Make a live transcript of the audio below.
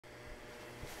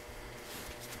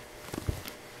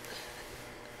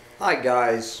Hi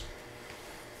guys,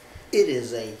 it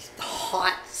is a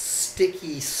hot,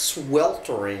 sticky,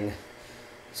 sweltering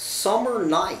summer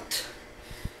night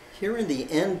here in the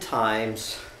end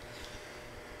times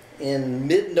in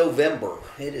mid-November.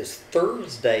 It is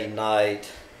Thursday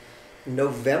night,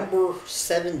 November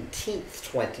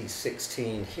 17th,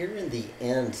 2016, here in the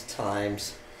end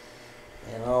times.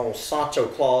 And old Sancho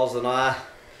Claws and I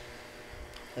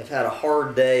have had a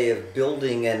hard day of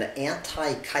building an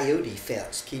anti-coyote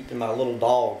fence, keeping my little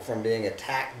dog from being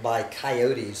attacked by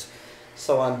coyotes.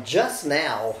 So I'm just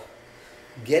now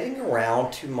getting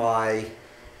around to my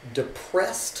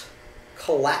Depressed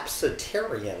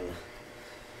Collapsitarian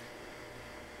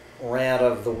rant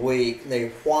of the week, the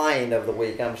whine of the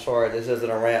week. I'm sorry, this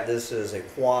isn't a rant, this is a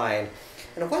whine.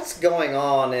 And what's going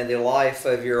on in the life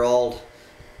of your old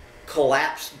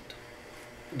collapsed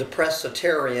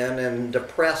Depressitarian and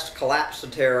Depressed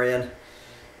Collapsitarian?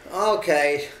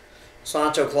 Okay,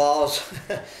 Sancho Claws,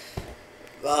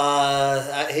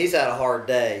 he's had a hard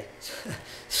day.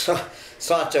 So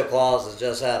Sancho Claws has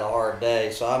just had a hard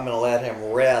day, so I'm going to let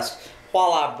him rest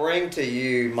while I bring to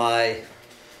you my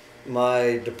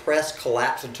Depressed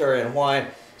Collapsitarian whine.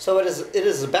 So it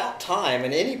is about time,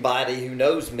 and anybody who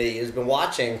knows me has been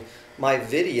watching my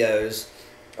videos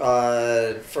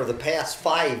for the past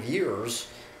 5 years,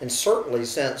 and certainly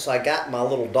since I got my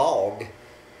little dog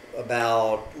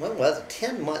about, when was it,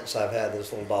 10 months I've had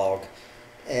this little dog.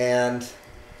 And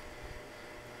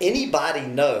anybody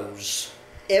knows,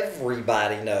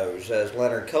 everybody knows, as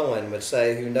Leonard Cohen would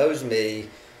say, who knows me,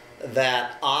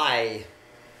 that I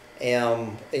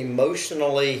am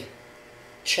emotionally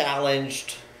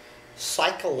challenged,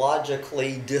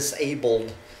 psychologically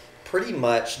disabled, pretty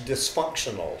much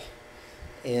dysfunctional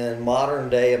in modern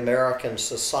day American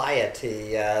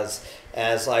society as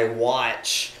I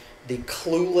watch the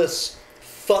clueless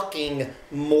fucking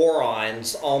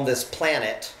morons on this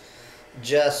planet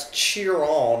just cheer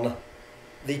on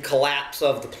the collapse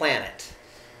of the planet.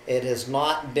 It has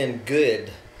not been good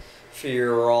for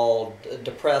your old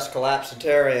Depressed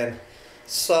Collapsitarian.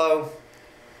 So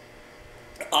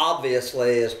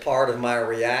obviously, as part of my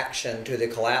reaction to the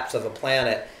collapse of the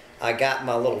planet, I got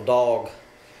my little dog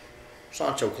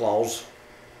Sancho Claws,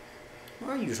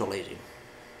 where are you so lazy?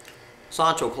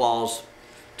 Sancho Claws,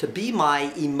 to be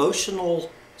my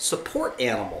emotional support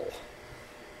animal,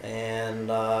 and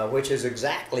which is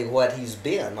exactly what he's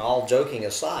been, all joking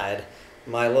aside,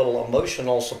 my little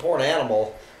emotional support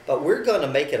animal. But we're going to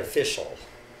make it official,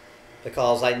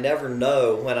 because I never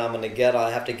know when I'm going to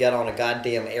have to get on a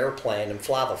goddamn airplane and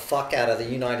fly the fuck out of the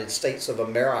United States of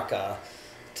America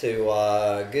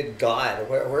to, good God,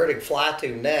 where to fly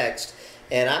to next.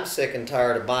 And I'm sick and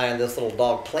tired of buying this little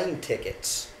dog plane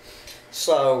tickets.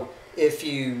 So if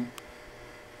you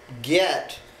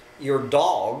get your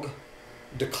dog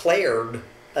declared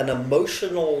an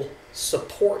emotional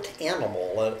support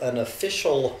animal, an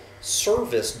official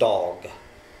service dog,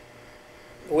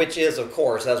 which is, of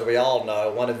course, as we all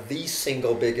know, one of the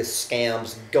single biggest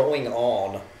scams going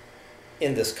on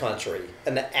in this country.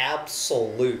 An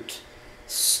absolute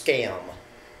scam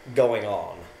going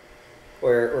on.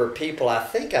 Where people, I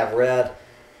think I've read,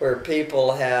 where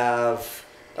people have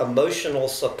emotional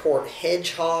support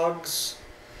hedgehogs.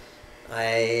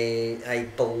 I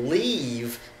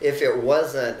believe, if it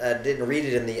wasn't, I didn't read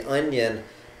it in The Onion,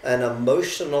 an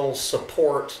emotional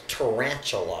support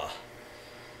tarantula.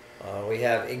 We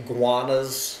have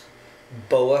iguanas,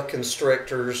 boa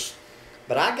constrictors,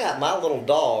 but I got my little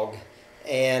dog,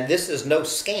 and this is no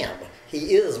scam.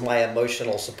 He is my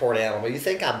emotional support animal. You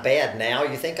think I'm bad now?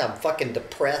 You think I'm fucking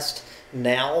depressed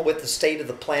now with the state of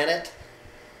the planet?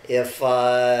 If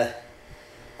I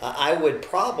would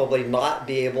probably not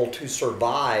be able to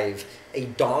survive a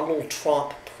Donald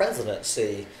Trump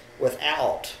presidency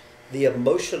without the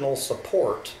emotional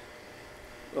support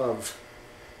of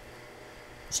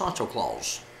Sancho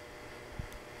Claws.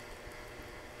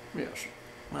 Yes,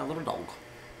 my little dog.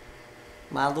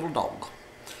 My little dog.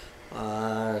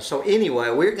 So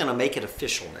anyway, we're going to make it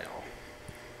official now.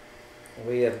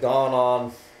 We have gone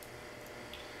on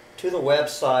to the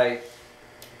website.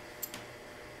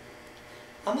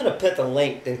 I'm going to put the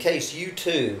link in case you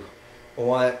too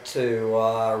want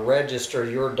to register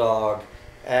your dog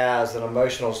as an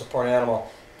emotional support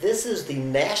animal. This is the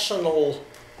National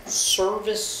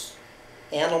Service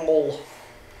Animal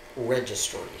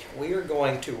Registry. We are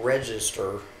going to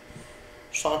register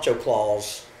Sancho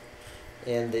Claws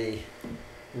in the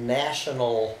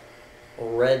National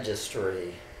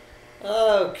Registry.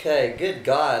 Okay, good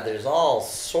God, there's all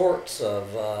sorts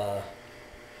of,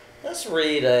 let's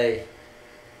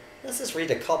just read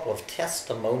a couple of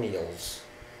testimonials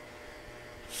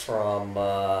from,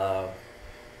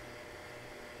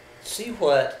 see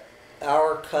what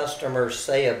our customers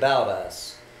say about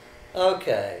us.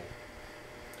 Okay.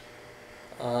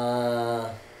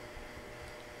 Well,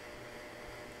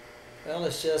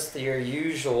 it's just your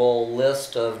usual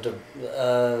list of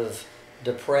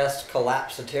depressed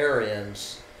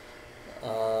collapsitarians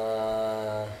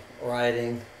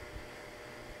writing,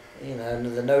 you know,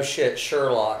 the no shit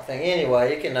Sherlock thing.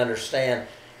 Anyway, you can understand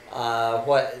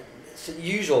what it's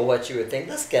usual what you would think.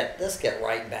 Let's get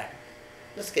right back.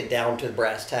 Let's get down to the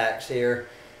brass tacks here.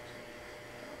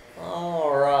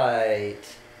 All right.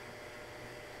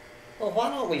 Well, why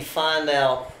don't we find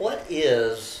out what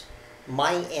is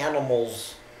my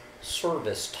animal's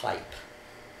service type?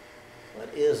 What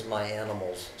is my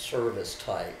animal's service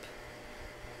type?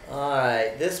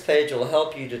 Alright, this page will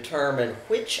help you determine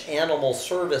which animal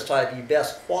service type you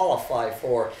best qualify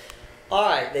for.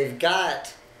 Alright, they've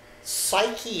got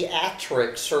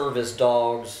psychiatric service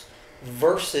dogs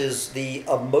versus the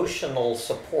emotional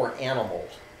support animal.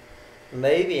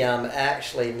 Maybe I'm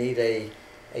actually need a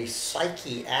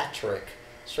psychiatric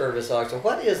service dog. So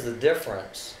what is the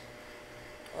difference?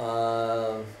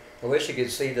 I wish you could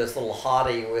see this little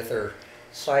hottie with her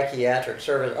psychiatric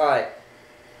service. All right,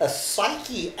 a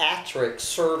psychiatric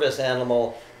service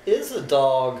animal is a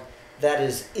dog that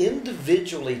is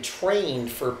individually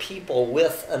trained for people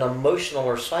with an emotional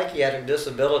or psychiatric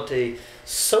disability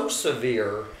so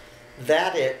severe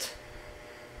that it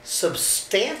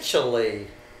substantially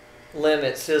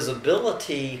limits his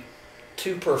ability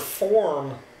to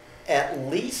perform at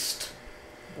least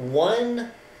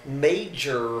one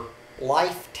major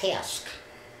life task.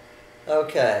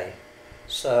 Okay,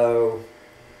 so,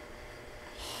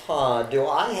 do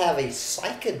I have a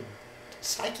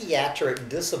psychiatric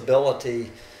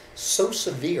disability so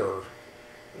severe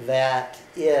that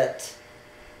it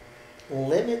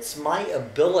limits my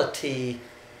ability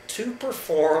to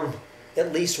perform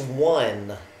at least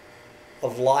one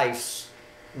of life's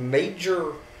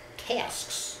major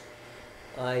tasks?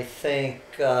 I think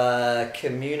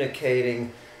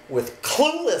communicating with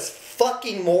clueless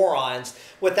fucking morons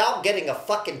without getting a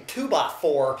fucking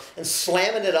 2x4 and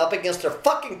slamming it up against their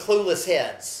fucking clueless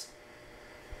heads.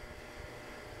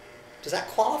 Does that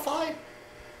qualify?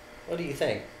 What do you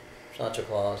think, Sancho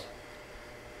Claws?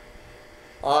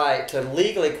 Alright, to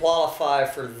legally qualify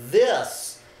for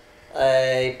this,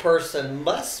 a person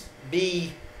must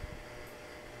be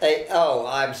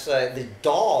the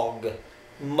dog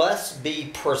must be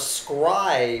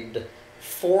prescribed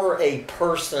for a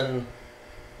person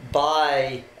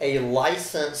by a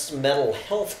licensed mental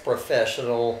health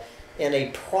professional in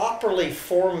a properly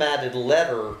formatted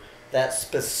letter that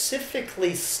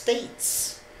specifically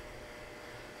states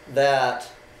that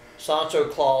Sancho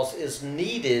Claws is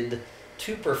needed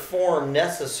to perform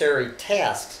necessary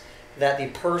tasks that the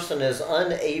person is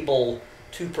unable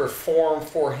to perform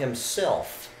for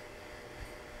himself.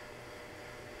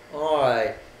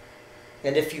 Alright,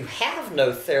 and if you have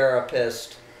no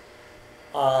therapist,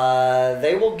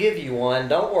 they will give you one,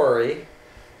 don't worry.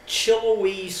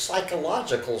 Chiloe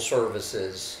Psychological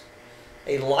Services,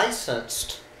 a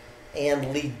licensed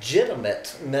and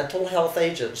legitimate mental health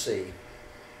agency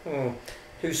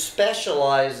who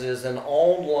specializes in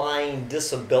online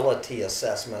disability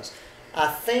assessments. I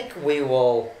think we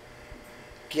will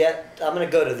get, I'm going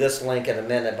to go to this link in a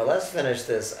minute, but let's finish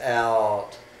this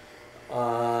out.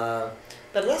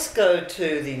 But let's go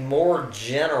to the more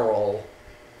general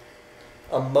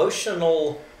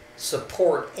emotional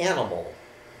support animal.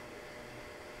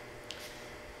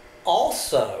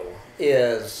 Also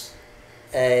is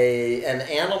an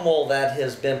animal that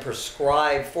has been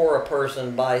prescribed for a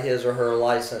person by his or her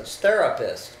licensed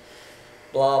therapist.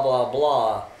 Blah, blah,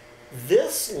 blah.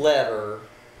 This letter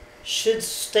should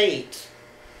state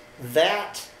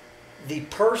that the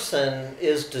person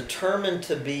is determined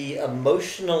to be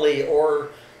emotionally or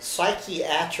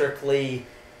psychiatrically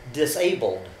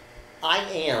disabled. I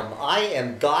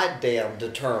am goddamn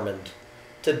determined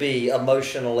to be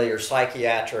emotionally or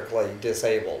psychiatrically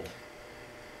disabled.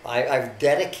 I've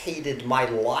dedicated my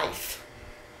life.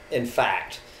 In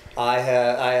fact, I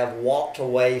have walked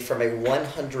away from a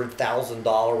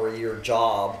 $100,000 a year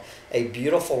job, a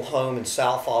beautiful home in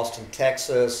South Austin,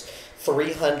 Texas,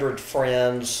 300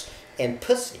 friends, and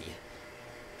pussy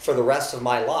for the rest of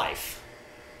my life.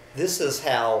 This is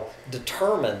how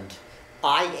determined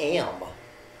I am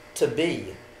to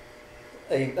be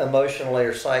emotionally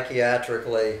or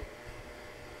psychiatrically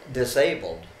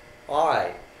disabled. All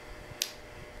right.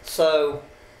 So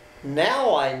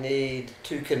now I need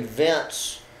to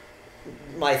convince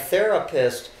my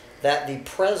therapist that the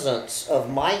presence of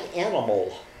my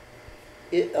animal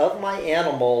of my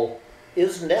animal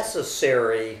is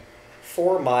necessary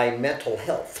for my mental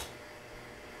health?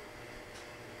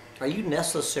 Are you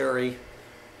necessary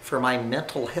for my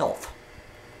mental health?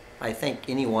 I think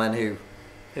anyone who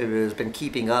has been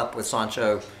keeping up with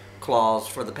Sancho Claws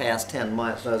for the past 10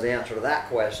 months knows the answer to that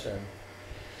question.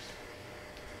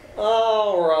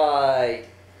 All right.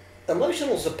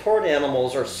 Emotional support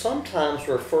animals are sometimes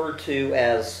referred to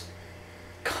as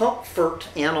comfort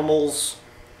animals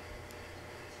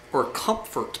or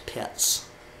comfort pets.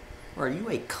 Are you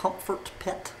a comfort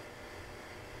pet?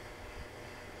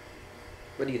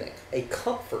 What do you think? A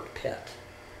comfort pet.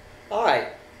 All right.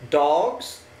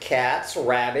 Dogs, cats,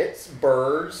 rabbits,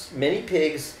 birds, mini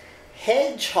pigs,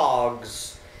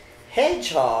 hedgehogs,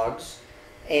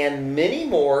 and many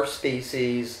more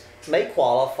species may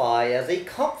qualify as a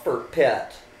comfort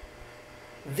pet.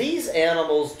 These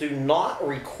animals do not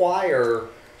require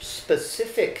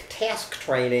specific task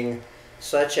training,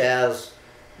 such as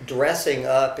dressing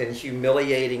up in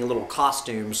humiliating little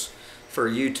costumes for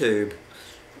YouTube.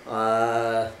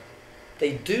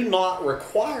 They do not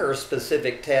require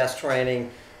specific task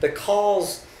training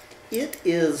because it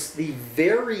is the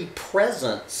very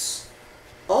presence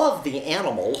of the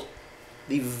animal,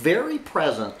 the very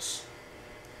presence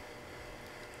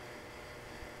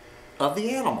of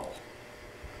the animal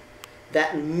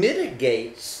that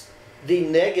mitigates the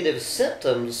negative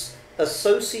symptoms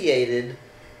associated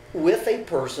with a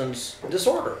person's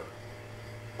disorder.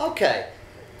 Okay,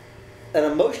 an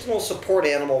emotional support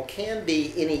animal can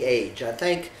be any age. I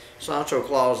think Sancho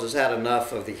Claus has had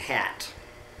enough of the hat,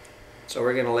 so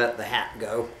we're going to let the hat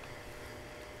go.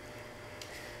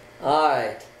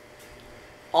 Alright,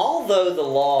 although the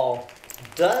law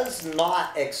does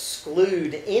not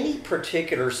exclude any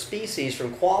particular species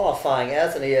from qualifying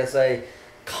as an ESA,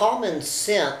 common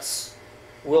sense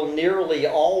will nearly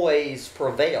always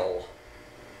prevail.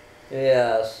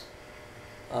 Yes.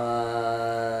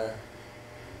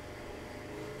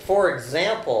 For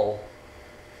example,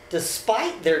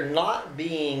 despite there not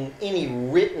being any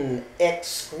written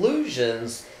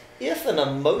exclusions, if an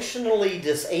emotionally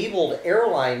disabled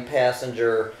airline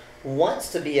passenger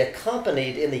wants to be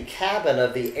accompanied in the cabin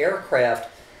of the aircraft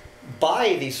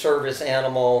by the service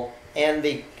animal and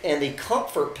the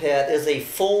comfort pet is a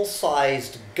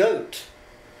full-sized goat,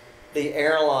 the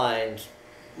airlines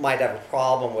might have a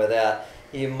problem with that.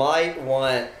 You might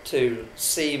want to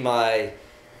see my,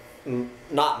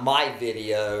 not my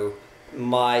video,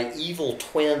 my Evil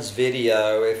Twins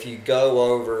video if you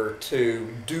go over to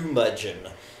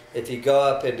Doomudgeon. If you go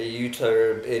up into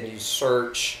YouTube and you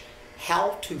search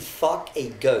how to fuck a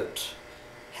goat,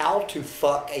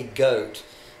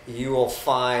 you will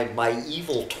find my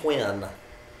evil twin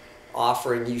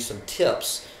offering you some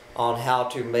tips on how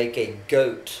to make a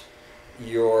goat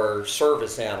your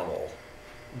service animal.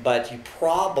 But you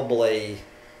probably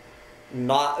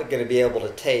not going to be able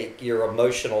to take your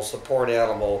emotional support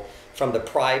animal from the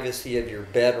privacy of your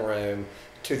bedroom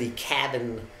to the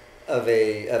cabin of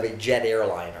a jet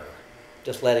airliner.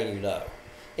 Just letting you know.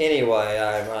 Anyway,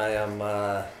 I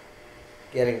am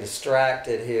getting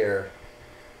distracted here.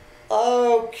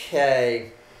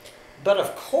 Okay, but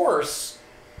of course,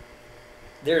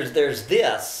 there's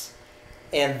this,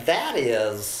 and that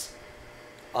is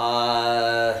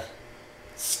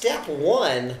step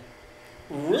one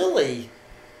really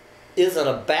isn't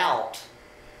about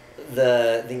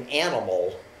the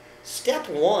animal. Step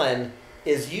one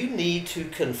is you need to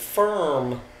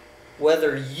confirm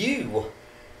whether you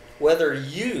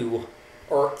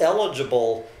are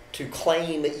eligible to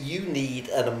claim you need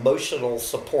an emotional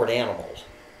support animal.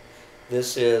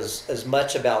 This is as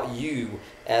much about you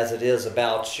as it is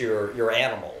about your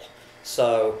animal.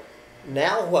 So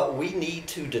now what we need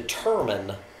to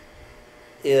determine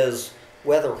is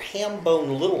whether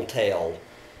Hambone Littletail,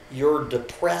 your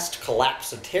depressed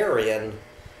collapsitarian,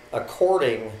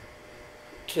 according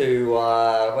to,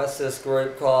 what's this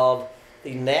group called?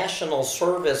 The National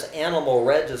Service Animal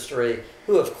Registry,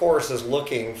 who of course is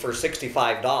looking for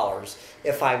 $65.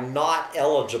 If I'm not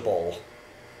eligible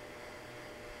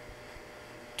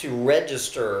to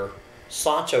register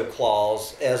Sancho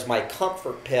Claws as my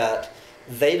comfort pet,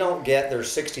 they don't get their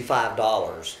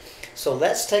 $65. So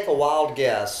let's take a wild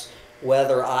guess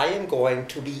whether I am going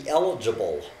to be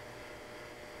eligible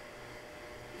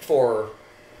for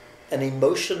an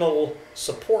emotional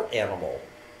support animal.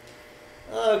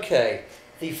 Okay,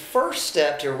 the first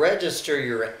step to register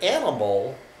your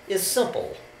animal is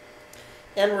simple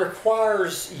and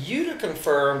requires you to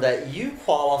confirm that you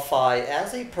qualify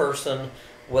as a person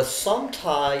with some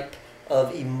type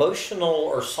of emotional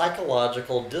or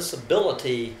psychological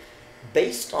disability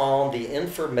based on the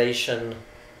information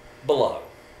below.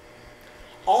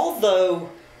 Although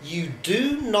you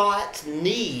do not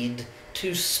need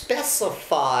to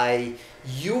specify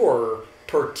your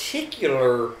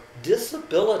particular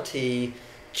disability,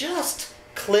 just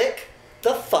click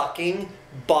the fucking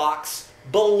box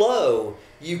below,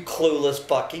 you clueless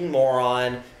fucking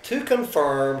moron, to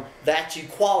confirm that you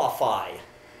qualify.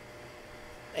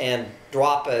 And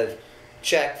drop a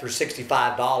check for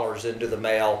 $65 into the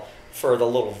mail for the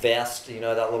little vest, you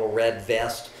know, that little red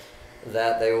vest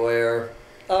that they wear.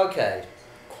 Okay,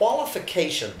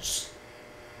 qualifications.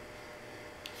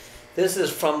 This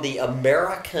is from the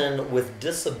American with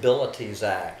Disabilities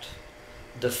Act.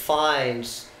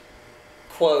 Defines,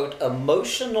 quote,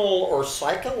 emotional or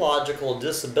psychological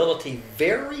disability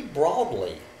very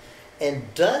broadly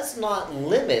and does not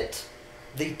limit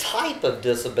the type of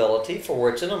disability for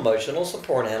which an emotional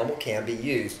support animal can be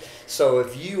used. So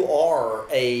if you are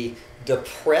a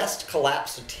depressed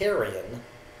collapsitarian,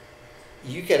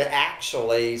 you could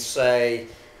actually say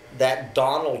that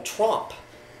Donald Trump,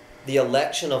 the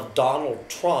election of Donald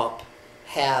Trump,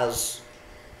 has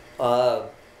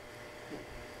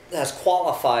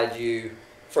qualified you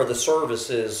for the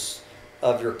services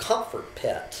of your comfort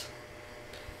pet.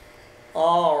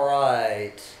 All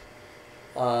right.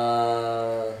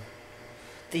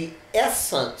 The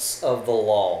essence of the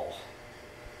law,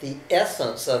 the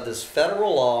essence of this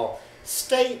federal law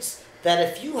states that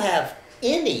if you have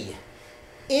any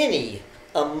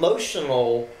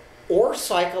emotional or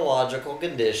psychological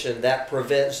condition that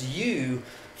prevents you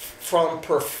from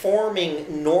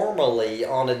performing normally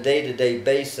on a day-to-day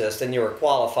basis, then you are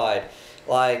qualified.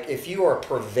 Like if you are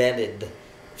prevented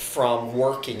from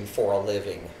working for a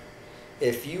living,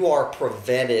 if you are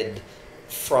prevented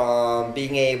from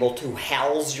being able to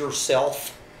house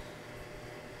yourself,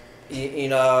 you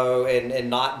know, and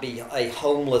not be a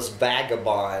homeless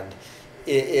vagabond,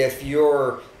 if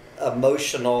your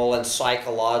emotional and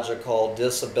psychological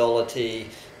disability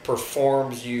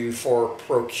performs you for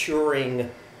procuring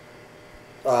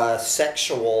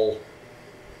sexual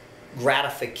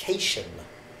gratification,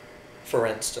 for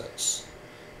instance,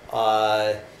 you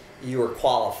are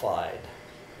qualified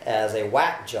as a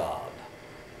whack job.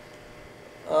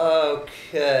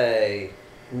 Okay,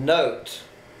 note,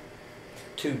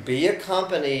 to be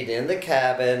accompanied in the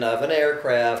cabin of an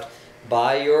aircraft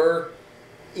by your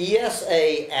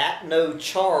ESA at no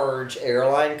charge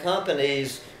airline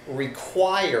companies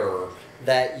require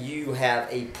that you have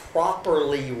a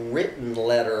properly written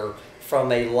letter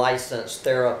from a licensed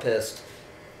therapist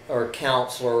or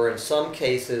counselor, in some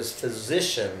cases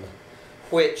physician,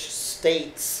 which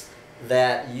states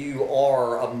that you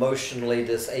are emotionally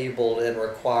disabled and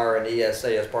require an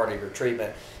ESA as part of your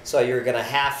treatment. So you're going to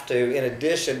have to, in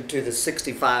addition to the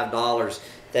 $65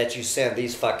 that you send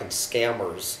these fucking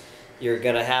scammers, you're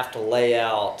going to have to lay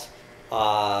out,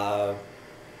 I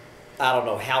don't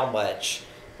know how much,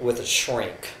 with a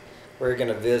shrink. We're going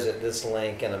to visit this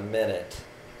link in a minute.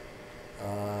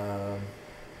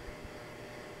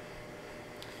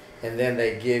 And then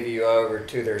they give you over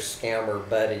to their scammer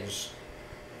buddies.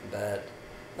 But,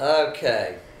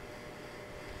 okay.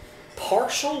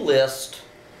 Partial list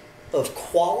of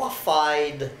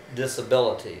qualified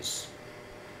disabilities.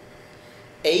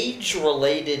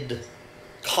 Age-related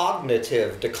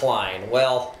cognitive decline.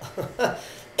 Well,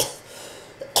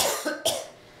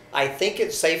 I think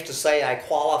it's safe to say I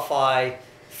qualify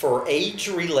for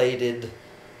age-related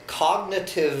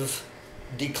cognitive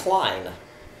decline.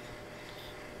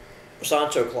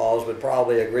 Sancho Claws would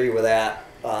probably agree with that.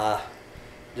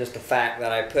 Just the fact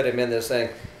that I put him in this thing.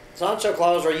 Sancho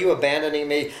Claws, are you abandoning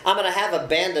me? I'm going to have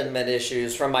abandonment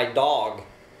issues from my dog.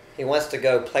 He wants to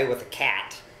go play with a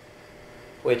cat,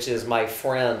 which is my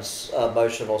friend's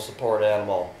emotional support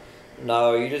animal.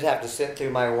 No, you just have to sit through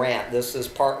my rant. This is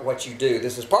part of what you do.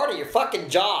 This is part of your fucking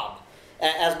job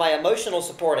as my emotional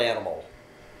support animal.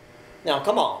 Now,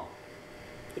 come on.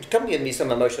 Come give me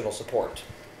some emotional support.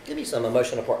 Give me some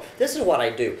emotional support. This is what I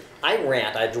do. I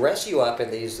rant. I dress you up in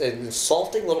these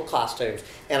insulting little costumes,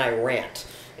 and I rant.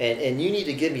 And you need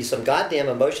to give me some goddamn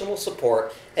emotional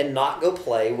support and not go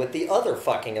play with the other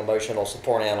fucking emotional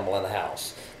support animal in the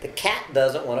house. The cat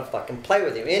doesn't want to fucking play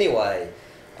with you. Anyway,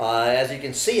 as you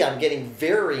can see, I'm getting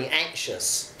very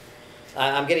anxious.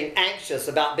 I'm getting anxious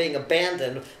about being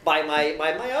abandoned by my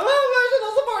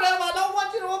emotional support animal. I don't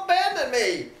want you to abandon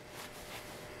me.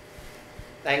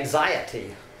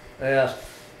 Anxiety. Yes.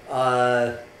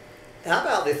 How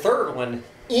about the third one?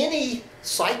 Any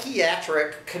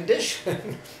psychiatric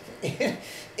condition.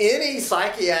 Any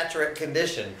psychiatric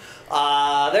condition.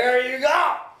 There you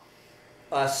go.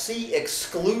 see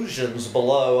exclusions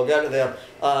below. I'll go to them.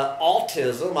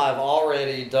 Autism, I've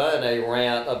already done a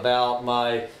rant about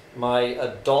my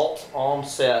adult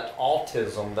onset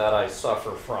autism that I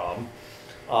suffer from.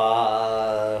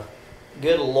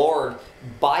 Good Lord,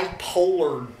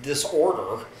 bipolar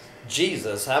disorder.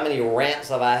 Jesus, how many rants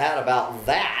have I had about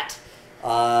that?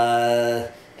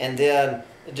 And then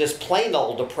just plain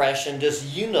old depression,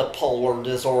 just unipolar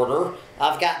disorder.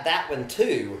 I've got that one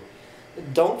too.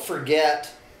 Don't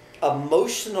forget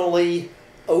emotionally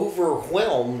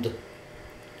overwhelmed.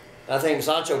 I think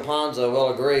Sancho Panza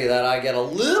will agree that I get a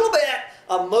little bit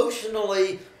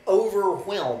emotionally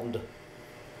overwhelmed.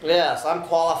 Yes, I'm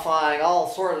qualifying all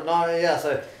sorts of, yes,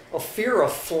 a fear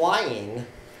of flying.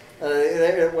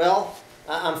 Well,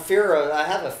 I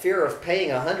have a fear of paying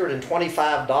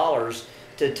 $125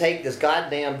 to take this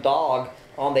goddamn dog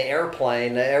on the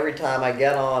airplane every time I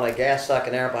get on a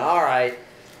gas-sucking airplane. All right,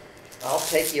 I'll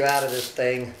take you out of this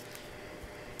thing.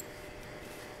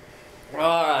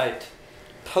 All right,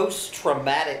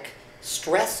 post-traumatic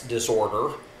stress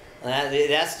disorder.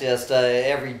 That's just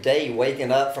every day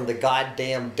waking up from the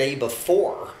goddamn day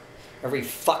before. Every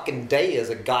fucking day is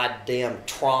a goddamn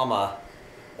trauma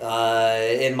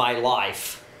in my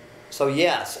life. So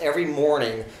yes, every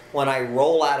morning when I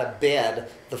roll out of bed,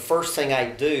 the first thing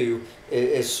I do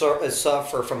is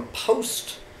suffer from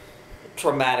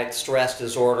post-traumatic stress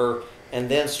disorder, and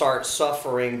then start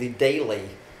suffering the daily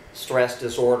stress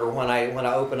disorder when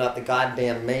I open up the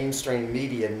goddamn mainstream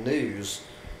media news.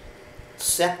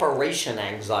 Separation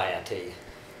anxiety.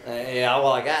 Yeah,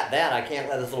 well, I got that. I can't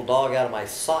let this little dog out of my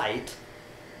sight.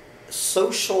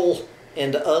 Social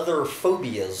and other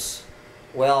phobias.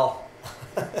 Well,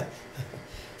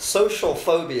 social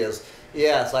phobias.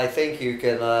 Yes, I think you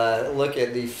can look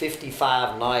at the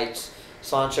 55 nights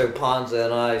Sancho Panza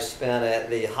and I spent at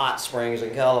the hot springs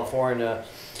in California.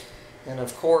 And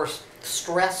of course,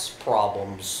 stress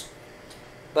problems.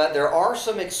 But there are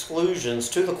some exclusions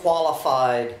to the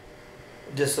qualified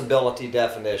disability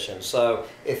definition. So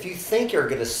if you think you're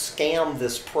going to scam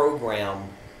this program,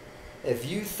 if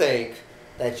you think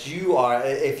that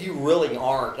if you really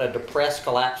aren't a depressed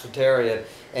collapsitarian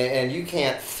and you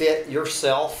can't fit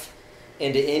yourself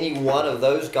into any one of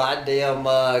those goddamn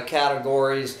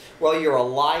categories, well, you're a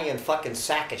lying fucking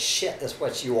sack of shit. That's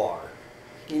what you are.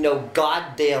 You know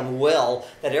goddamn well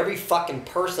that every fucking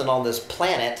person on this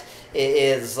planet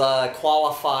is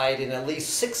qualified in at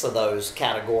least 6 of those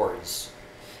categories.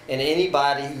 And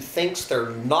anybody who thinks they're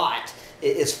not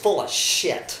is full of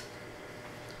shit.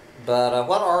 But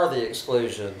what are the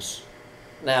exclusions?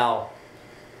 Now,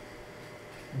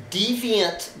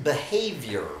 deviant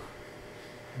behavior.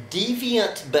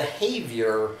 Deviant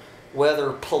behavior,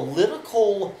 whether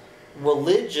political,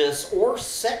 religious, or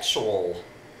sexual,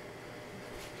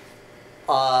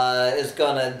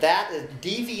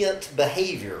 deviant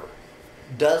behavior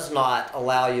does not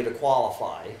allow you to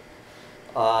qualify.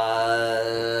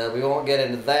 We won't get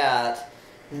into that.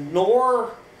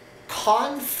 Nor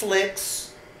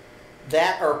conflicts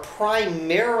that are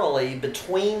primarily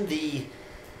between the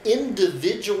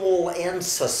individual and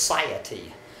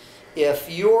society. If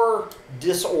your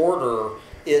disorder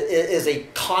is a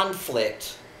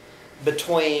conflict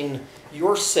between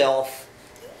yourself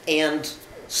and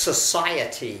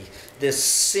society, this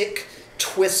sick,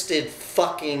 twisted,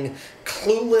 fucking,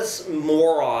 clueless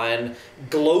moron,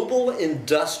 global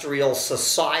industrial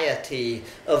society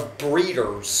of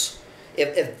breeders,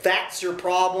 if that's your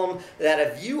problem, that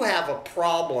if you have a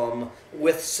problem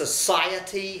with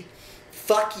society,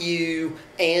 fuck you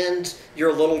and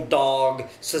your little dog.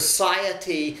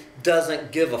 Society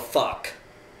doesn't give a fuck.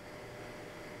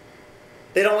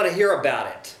 They don't want to hear about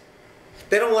it.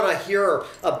 They don't want to hear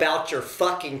about your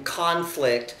fucking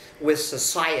conflict with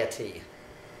society.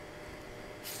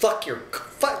 Fuck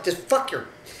your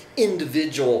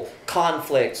individual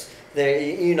conflicts.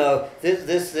 You know,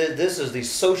 this is the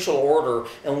social order,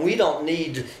 and we don't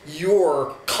need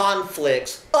your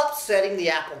conflicts upsetting the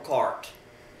apple cart.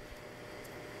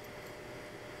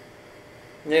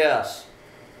 Yes.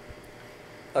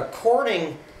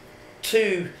 According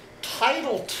to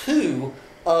Title II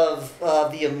of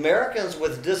the Americans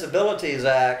with Disabilities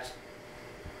Act,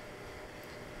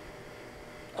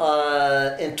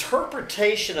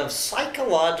 interpretation of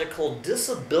psychological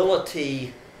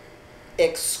disability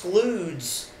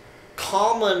excludes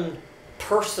common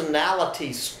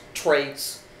personality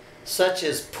traits such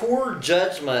as poor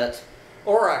judgment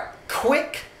or a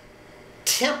quick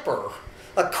temper.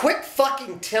 A quick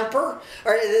fucking temper?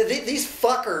 Or these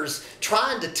fuckers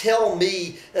trying to tell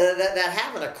me that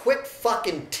having a quick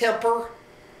fucking temper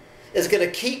is going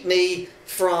to keep me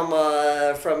from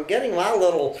getting my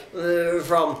little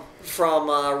from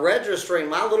registering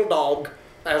my little dog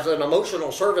as an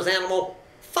emotional service animal.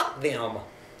 Fuck them.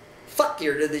 Fuck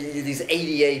these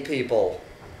ADA people.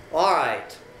 All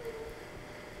right.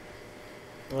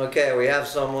 Okay, we have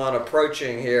someone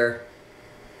approaching here.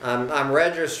 I'm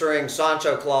registering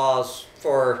Sancho Claws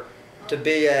to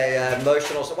be a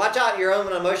emotional. Watch out! Your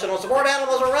own emotional support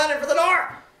animals are running for the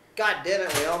door. God damn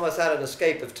it! We almost had an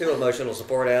escape of 2 emotional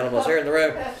support animals here in the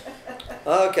room.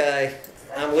 Okay,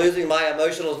 I'm losing my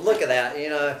emotional. Look at that. You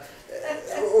know,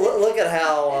 look at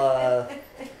how.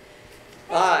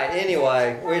 All right.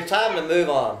 Anyway, it's time to move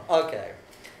on. Okay,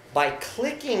 by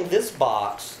clicking this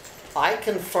box, I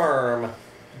confirm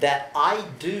that I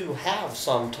do have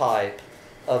some type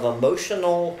of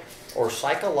emotional or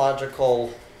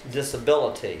psychological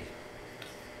disability.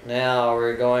 Now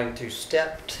we're going to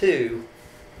step 2.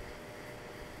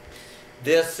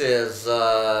 This is,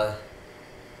 oh,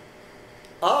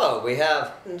 we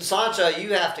have, Sancho,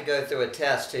 you have to go through a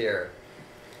test here.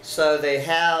 So they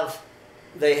have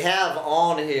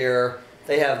on here,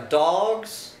 they have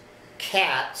dogs,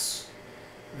 cats,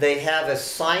 they have a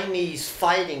Siamese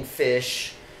fighting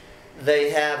fish,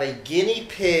 they have a guinea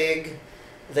pig,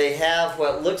 they have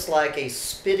what looks like a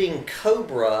spitting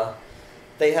cobra,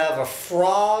 they have a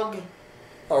frog,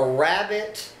 a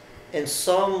rabbit, and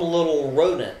some little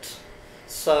rodent.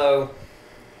 So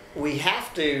we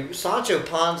have to, Sancho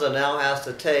Panza now has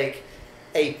to take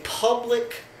a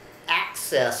public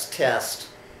access test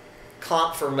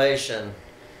confirmation.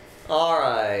 All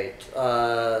right.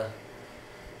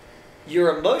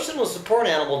 Your emotional support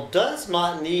animal does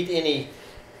not need any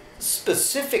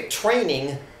specific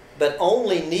training, but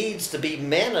only needs to be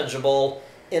manageable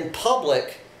in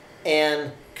public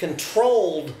and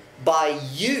controlled by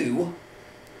you,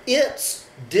 its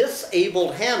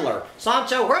disabled handler.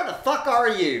 Sancho, where the fuck are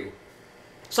you?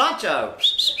 Sancho!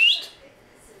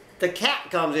 The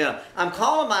cat comes in. I'm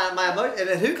calling my emotion,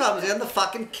 and who comes in? The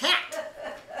fucking cat.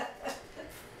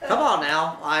 Come on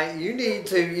now. You need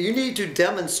to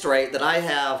demonstrate that I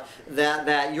have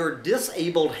that your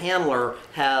disabled handler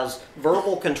has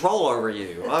verbal control over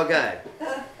you. Okay.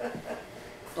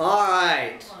 All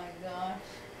right. Oh my gosh.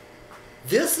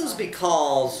 This is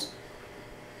because,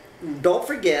 don't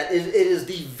forget, it is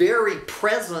the very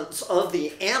presence of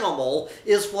the animal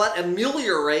is what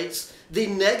ameliorates the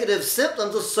negative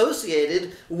symptoms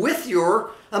associated with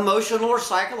your emotional or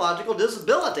psychological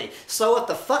disability. So if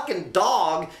the fucking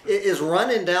dog is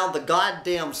running down the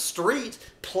goddamn street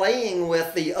playing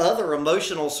with the other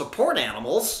emotional support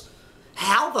animals,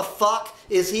 how the fuck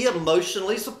is he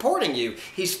emotionally supporting you?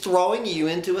 He's throwing you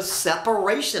into a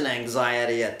separation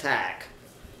anxiety attack.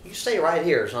 You stay right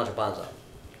here, Sancho Panza.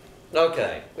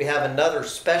 Okay, we have another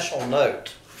special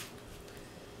note.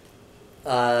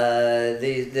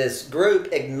 This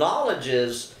group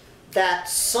acknowledges that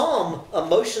some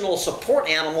emotional support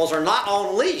animals are not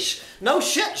on leash. No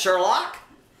shit, Sherlock.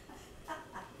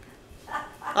 Oh,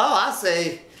 I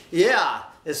see. Yeah,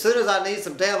 as soon as I need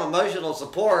some damn emotional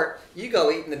support, you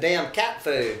go eating the damn cat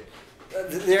food.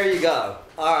 There you go.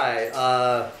 All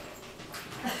right.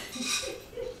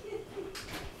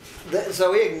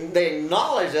 So they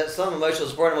acknowledge that some emotional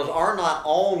support animals are not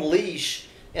on leash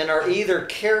and are either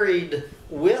carried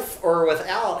with or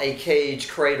without a cage,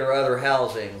 crate, or other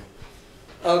housing.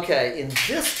 Okay, in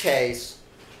this case,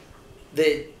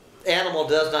 the animal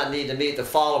does not need to meet the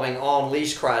following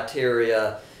on-leash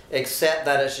criteria, except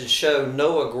that it should show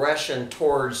no aggression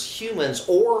towards humans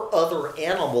or other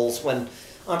animals when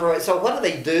under. So what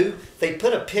do? They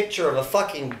put a picture of a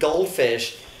fucking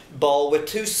goldfish bowl with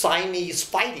 2 Siamese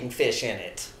fighting fish in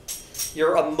it.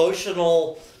 Your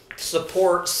emotional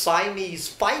support Siamese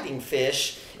fighting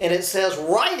fish, and it says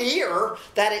right here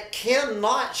that it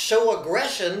cannot show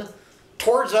aggression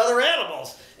towards other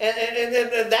animals.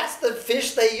 And that's the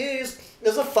fish they use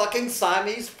is a fucking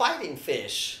Siamese fighting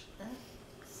fish.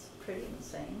 That's pretty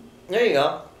insane. There you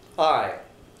go. All right.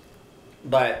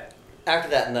 But after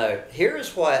that note, here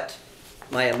is what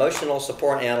my emotional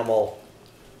support animal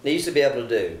needs to be able to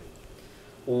do.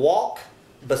 Walk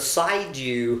beside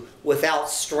you without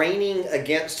straining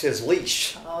against his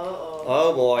leash. Uh-oh.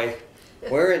 Oh boy,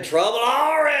 we're in trouble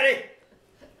already.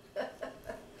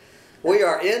 We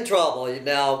are in trouble.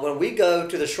 Now, when we go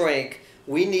to the shrink,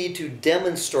 we need to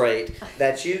demonstrate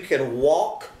that you can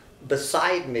walk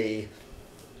beside me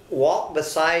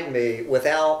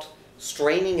without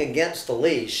straining against the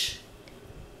leash.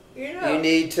 You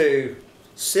need to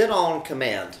sit on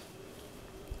command.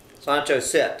 Sancho,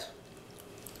 sit.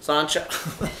 Sancho,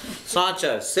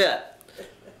 Sancho, sit.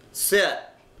 Sit.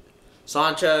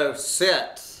 Sancho,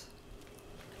 sit.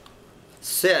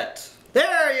 Sit.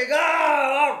 There you go.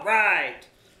 All right.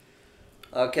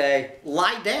 Okay,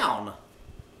 lie down.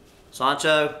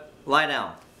 Sancho, lie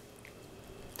down.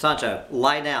 Sancho,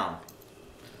 lie down.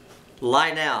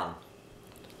 Lie down.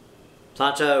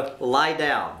 Sancho, lie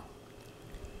down.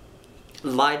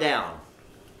 Lie down.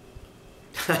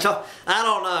 I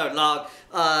don't know, dog.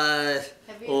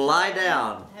 Lie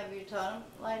down. Have you taught him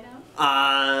lie down?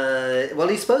 Well,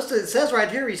 he's supposed to, it says right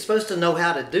here, he's supposed to know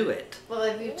how to do it. Well,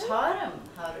 have you taught him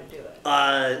how to do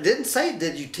it? Didn't say,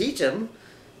 did you teach him?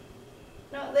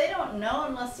 No, they don't know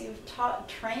unless you've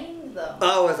trained them.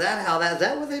 Oh, is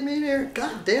that what they mean here?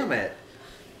 God damn it.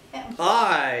 All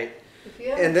right.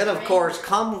 And then, of course,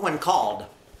 come when called.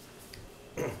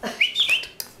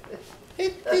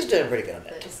 He's doing pretty good on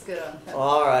that. It's good on him.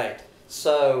 All right.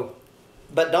 So,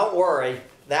 but don't worry.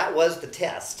 That was the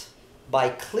test. By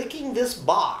clicking this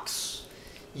box,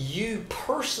 you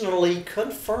personally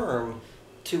confirm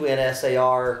to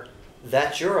NSAR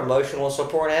that your emotional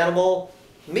support animal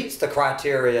meets the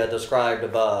criteria described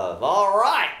above. All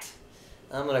right.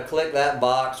 I'm going to click that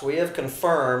box. We have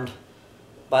confirmed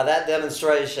by that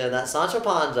demonstration that Sancho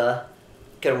Panza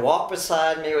can walk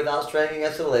beside me without straining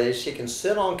against the leash. He can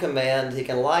sit on command. He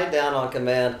can lie down on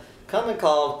command, come and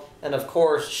call, and of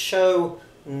course show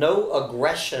no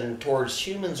aggression towards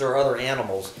humans or other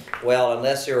animals. Well,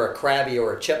 unless you're a crabby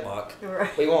or a chipmunk.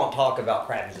 Right. We won't talk about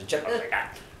crabbies and chipmunks like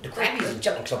that. The crabbies and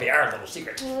chipmunks will be our little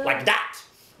secret, like that.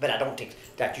 But I don't think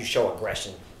that you show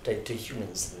aggression to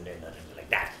humans and nothing like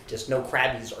that. Just no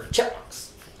crabbies or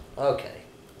chipmunks. Okay.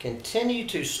 Continue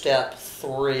to step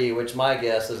 3, which my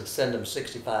guess is send them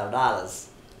 $65.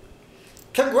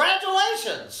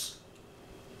 Congratulations!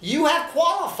 You have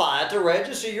qualified to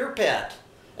register your pet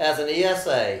as an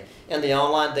ESA in the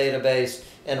online database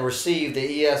and receive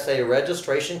the ESA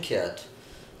registration kit.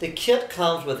 The kit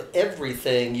comes with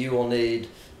everything you will need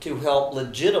to help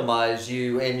legitimize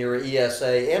you and your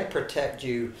ESA and protect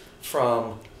you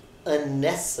from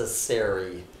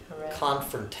unnecessary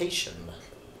confrontation.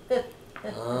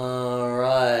 All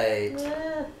right.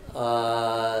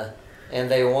 And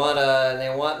they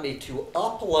want me to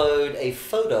upload a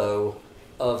photo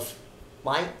of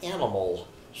my animal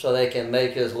so they can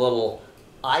make his little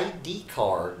ID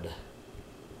card.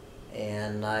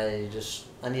 And I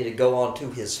need to go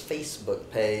onto his Facebook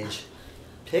page,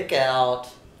 pick out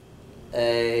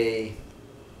a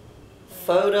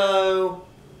photo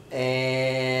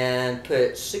and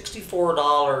put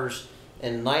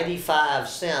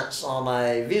 $64.95 on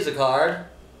my Visa card.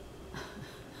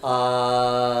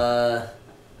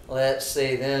 Let's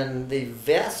see, then the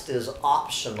vest is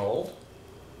optional.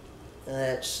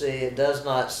 Let's see, it does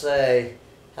not say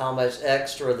how much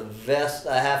extra the vest,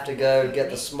 I have to go get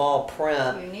the small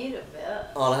print. You need a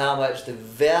vest. On how much the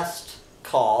vest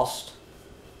cost.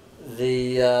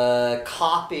 The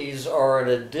copies are an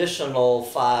additional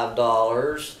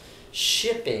 $5.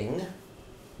 Shipping.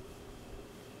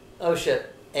 Oh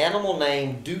shit. Animal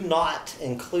name, do not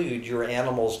include your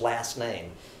animal's last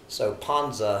name. So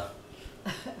Panza.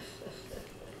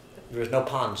 There's no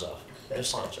Panza.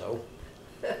 Just Sancho.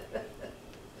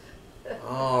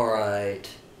 Alright.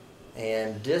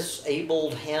 And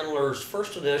disabled handler's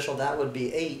first initial, that would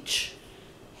be H.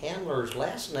 Handler's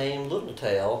last name,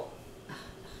 Littletail.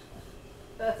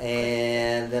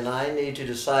 And then I need to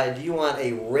decide, do you want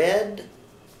a red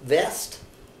vest,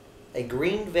 a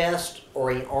green vest, or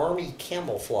an army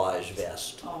camouflage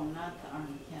vest? Oh, not the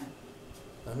army cam.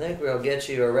 I think we'll get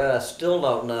you a red. I still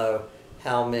don't know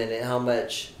how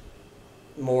much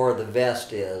more the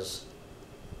vest is.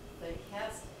 They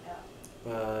has to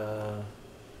have.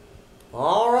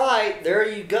 All right, there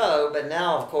you go. But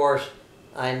now, of course,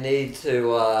 I need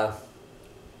to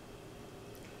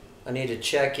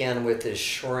check in with this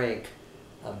shrink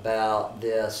about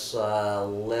this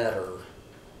letter.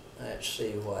 Let's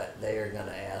see what they are going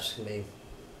to ask me.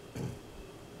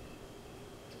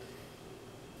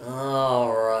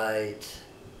 All right.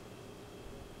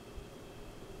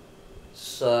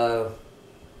 So,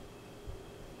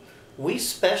 we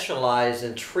specialize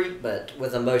in treatment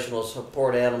with emotional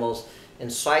support animals and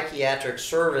psychiatric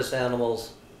service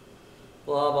animals,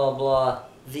 blah, blah, blah.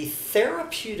 The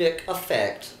therapeutic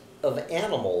effect of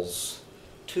animals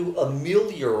to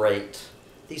ameliorate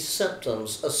the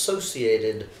symptoms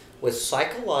associated with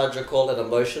psychological and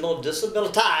emotional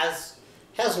disabilities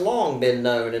has long been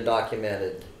known and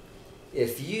documented.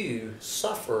 If you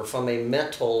suffer from a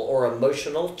mental or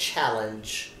emotional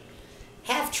challenge,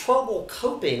 have trouble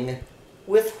coping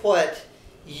with what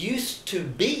used to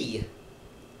be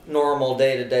normal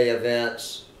day-to-day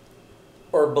events,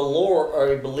 or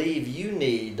believe you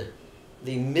need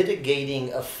the mitigating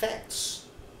effects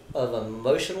of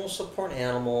emotional support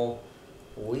animal,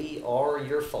 we are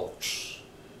your folks.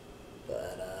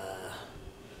 But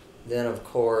then of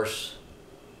course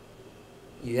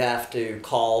you have to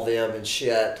call them and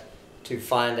shit to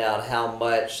find out how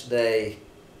much they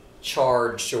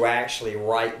charge to actually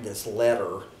write this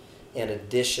letter in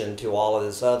addition to all of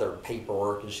this other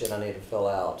paperwork and shit I need to fill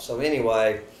out. So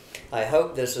anyway, I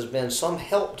hope this has been some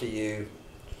help to you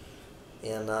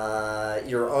in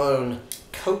your own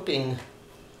coping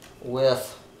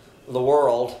with the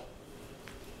world.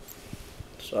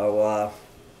 So,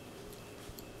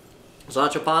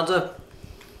 Sancho Panza,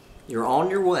 you're on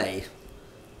your way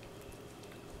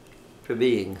to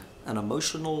being an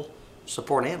emotional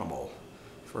support animal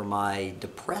for my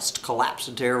Depressed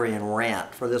Collapsitarian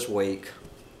rant for this week.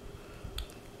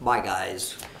 Bye,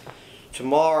 guys.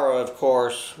 Tomorrow, of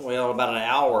course, well, about an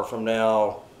hour from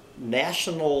now,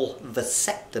 National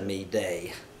Vasectomy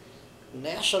Day.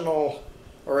 National,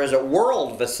 or is it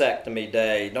World Vasectomy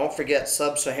Day? Don't forget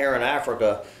Sub-Saharan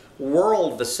Africa.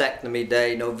 World Vasectomy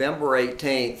Day, November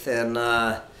 18th. And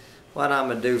what I'm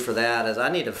going to do for that is I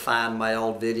need to find my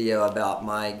old video about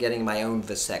getting my own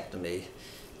vasectomy.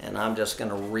 And I'm just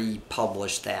going to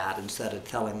republish that instead of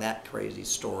telling that crazy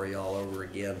story all over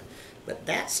again. But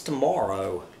that's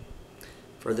tomorrow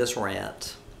for this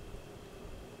rant.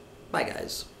 Bye,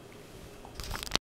 guys.